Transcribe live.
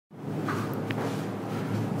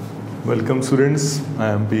Welcome students, I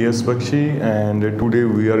am PS Bakshi and today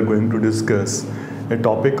we are going to discuss a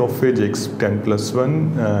topic of physics 10 plus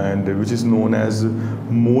 1 and which is known as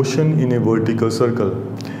motion in a vertical circle.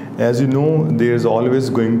 As you know, there is always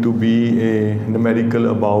going to be a numerical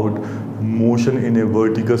about motion in a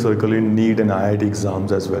vertical circle in NEET and IIT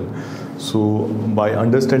exams as well. So by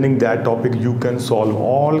understanding that topic, you can solve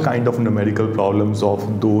all kind of numerical problems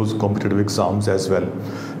of those competitive exams as well.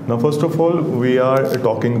 Now first of all, we are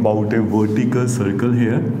talking about a vertical circle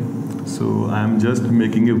here. So I am just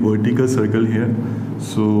making a vertical circle here.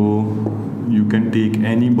 So you can take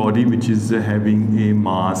any body which is having a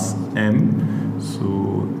mass m.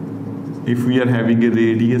 So if we are having a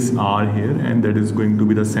radius r here, and that is going to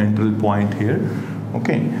be the central point here.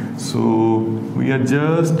 Okay, so we are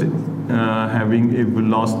just having a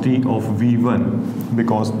velocity of v1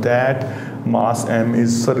 because that mass m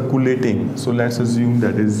is circulating. So let's assume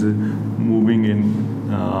that is moving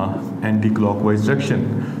in anti-clockwise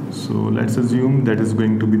direction. So let's assume that is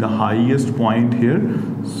going to be the highest point here.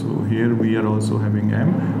 So here we are also having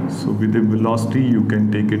m. So with the velocity you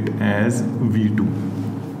can take it as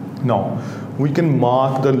v2. Now we can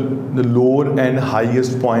mark the lower and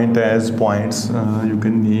highest point as points. You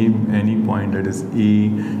can name any point, that is A,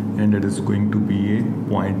 and that is going to be a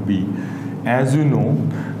point B. As you know,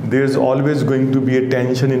 there's always going to be a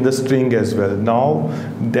tension in the string as well. Now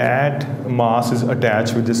that mass is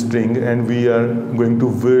attached with the string and we are going to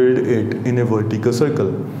wield it in a vertical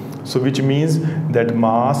circle. So which means that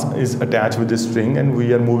mass is attached with the string and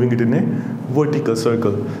we are moving it in a vertical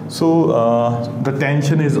circle. So the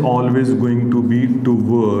tension is always going to be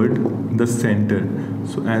toward the center.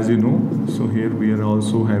 So as you know, so here we are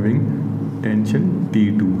also having tension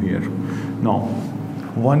T2 here. Now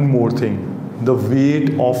one more thing, the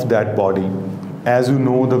weight of that body. As you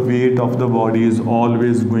know, the weight of the body is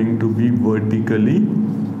always going to be vertically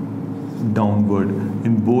downward.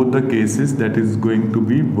 In both the cases, that is going to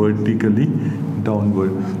be vertically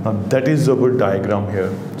downward. Now that is our diagram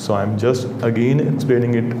here. So I'm just again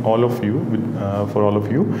explaining it all of you for all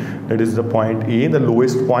of you. That is the point A, the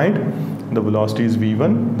lowest point. The velocity is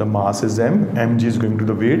v1, the mass is m, mg is going to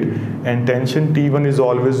the weight, and tension T1 is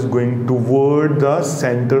always going toward the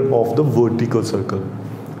center of the vertical circle.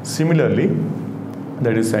 Similarly,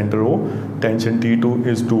 that is center O, tension T2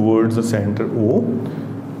 is towards the center O,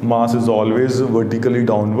 mass is always vertically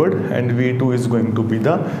downward, and v2 is going to be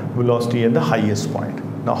the velocity at the highest point.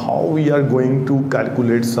 Now how we are going to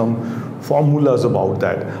calculate some formulas about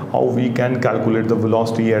that, how we can calculate the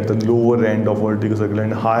velocity at the lower end of vertical circle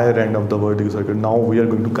and higher end of the vertical circle. Now we are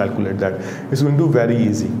going to calculate that. It's going to be very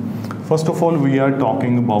easy. First of all, we are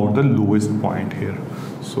talking about the lowest point here.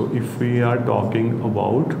 So if we are talking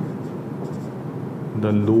about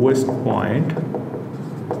the lowest point,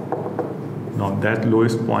 now that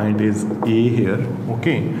lowest point is A here.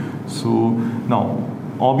 Okay, so now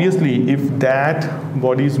obviously if that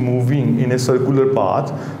body is moving in a circular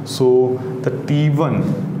path, so the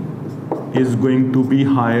T1 is going to be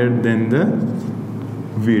higher than the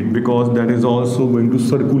weight because that is also going to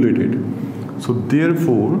circulate it. So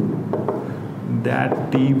therefore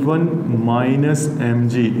that T1 minus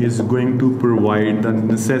mg is going to provide the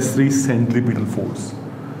necessary centripetal force.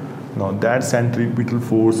 Now that centripetal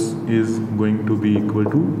force is going to be equal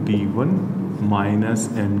to T1 minus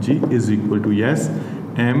mg is equal to, yes,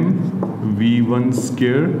 m v1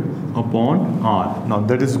 square upon r. Now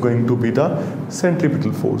that is going to be the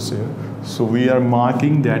centripetal force here. So we are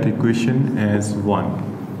marking that equation as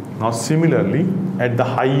 1. Now similarly at the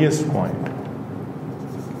highest point,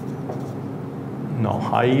 now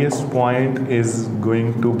highest point is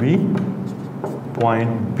going to be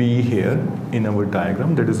point B here in our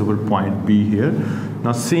diagram. That is our point B here.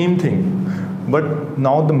 Now same thing, but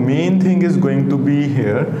now the main thing is going to be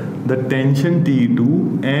here, the tension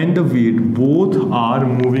T2 and the weight both are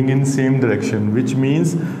moving in same direction, which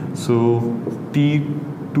means so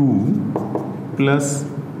T2 plus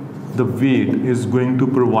the weight is going to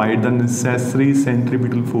provide the necessary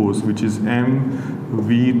centripetal force, which is m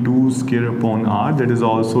v2 square upon r. That is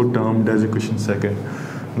also termed as equation second.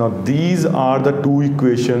 Now these are the two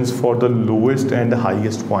equations for the lowest and the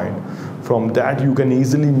highest point. From that you can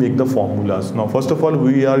easily make the formulas. Now first of all,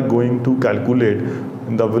 we are going to calculate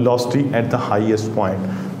the velocity at the highest point.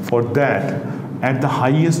 For that, at the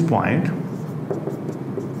highest point,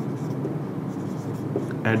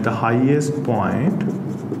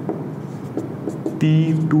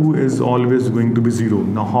 T2 is always going to be 0.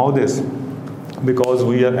 Now how this? because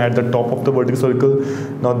we are at the top of the vertical circle.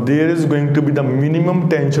 Now there is going to be the minimum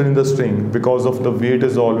tension in the string because of the weight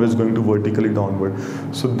is always going to vertically downward.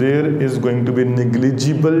 So there is going to be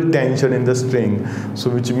negligible tension in the string, so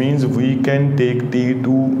which means we can take T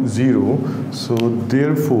to 0. So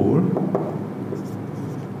therefore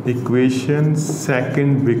equation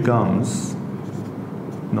second becomes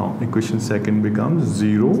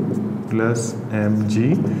 0 plus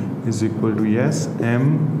mg is equal to yes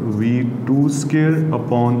mv2 square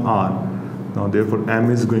upon r. Now therefore m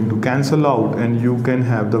is going to cancel out and you can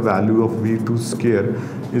have the value of v2 square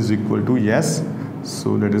is equal to yes.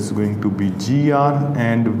 So that is going to be gr,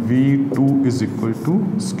 and v2 is equal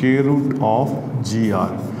to square root of gr.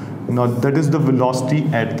 Now that is the velocity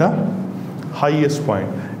at the highest point.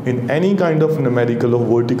 In any kind of numerical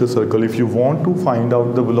or vertical circle, if you want to find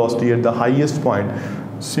out the velocity at the highest point,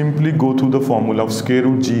 simply go through the formula of square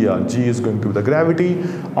root gr. G is going to be the gravity,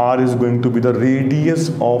 r is going to be the radius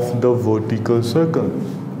of the vertical circle.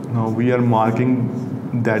 Now we are marking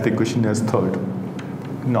that equation as third.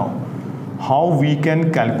 Now how we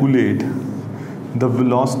can calculate the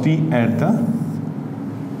velocity at the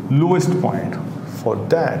lowest point? For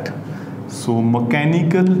that, so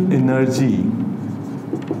mechanical energy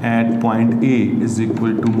at point A is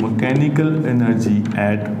equal to mechanical energy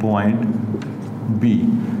at point B.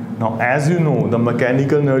 Now as you know, the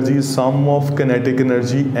mechanical energy is sum of kinetic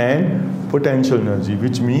energy and potential energy,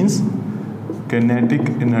 which means kinetic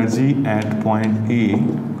energy at point A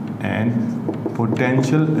and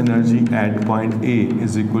potential energy at point A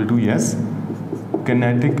is equal to yes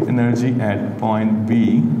kinetic energy at point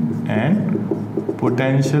B and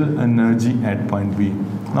potential energy at point B.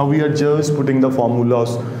 Now we are just putting the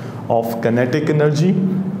formulas of kinetic energy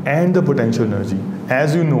and the potential energy.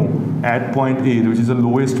 As you know, at point A, which is the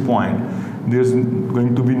lowest point, there's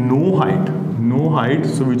going to be no height,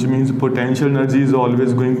 so which means potential energy is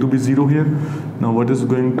always going to be 0 here. Now what is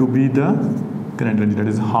going to be the kinetic energy? That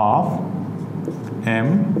is half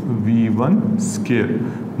mv1 square.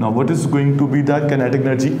 Now what is going to be the kinetic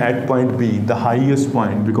energy at point B, the highest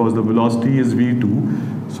point, because the velocity is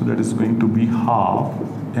v2, so that is going to be half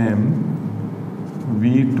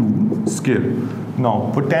mv2 square.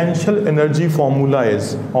 Now potential energy formula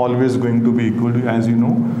is always going to be equal to, as you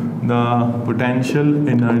know, the potential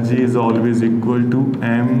energy is always equal to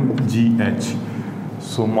mgh.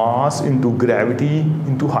 So mass into gravity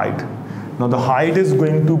into height. Now the height is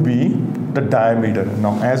going to be the diameter.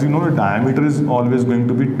 Now as you know, the diameter is always going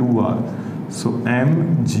to be 2r. So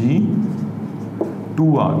mg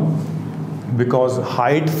 2r, because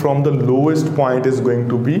height from the lowest point is going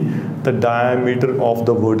to be the diameter of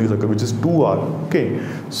the vertical circle, which is 2r. Okay,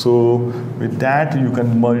 so with that you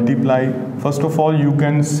can multiply. First of all, you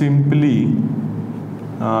can simply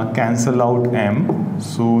cancel out m.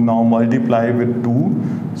 So now multiply with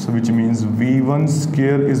 2, so which means v1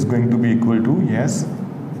 square is going to be equal to yes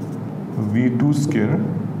v2 square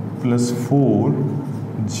plus 4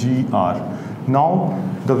 gr. Now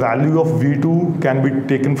the value of v2 can be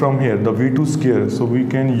taken from here, the v2 square, so we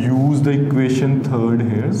can use the equation third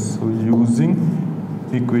here. So using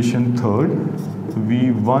equation third,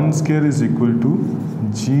 v1 square is equal to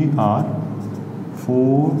gr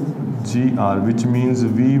 4 gr, which means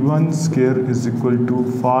v1 square is equal to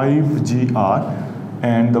 5 gr,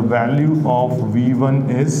 and the value of v1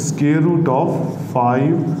 is square root of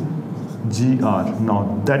 5 gr.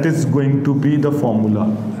 Now that is going to be the formula,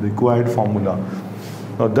 required formula.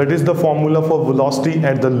 Now that is the formula for velocity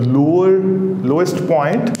at the lowest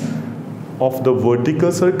point of the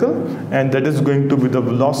vertical circle, and that is going to be the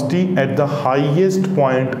velocity at the highest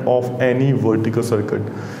point of any vertical circle.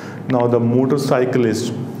 Now the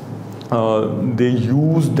motorcyclists, they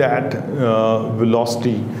use that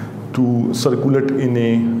velocity to circulate in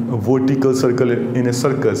a vertical circle in a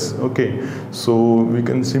circus. Okay, so we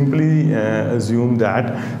can simply assume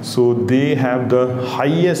that, so they have the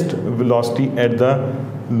highest velocity at the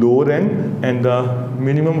lower end and the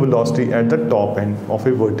minimum velocity at the top end of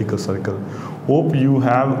a vertical circle. Hope you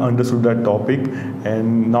have understood that topic,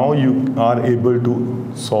 and now you are able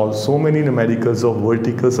to solve so many numericals of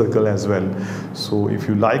vertical circle as well. So if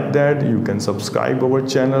you like that, you can subscribe our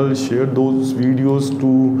channel, share those videos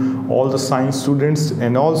to all the science students,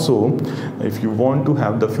 and also if you want to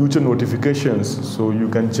have the future notifications, so you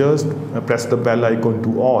can just press the bell icon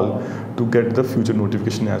to all to get the future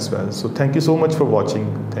notification as well. So thank you so much for watching.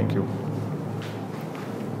 Thank you.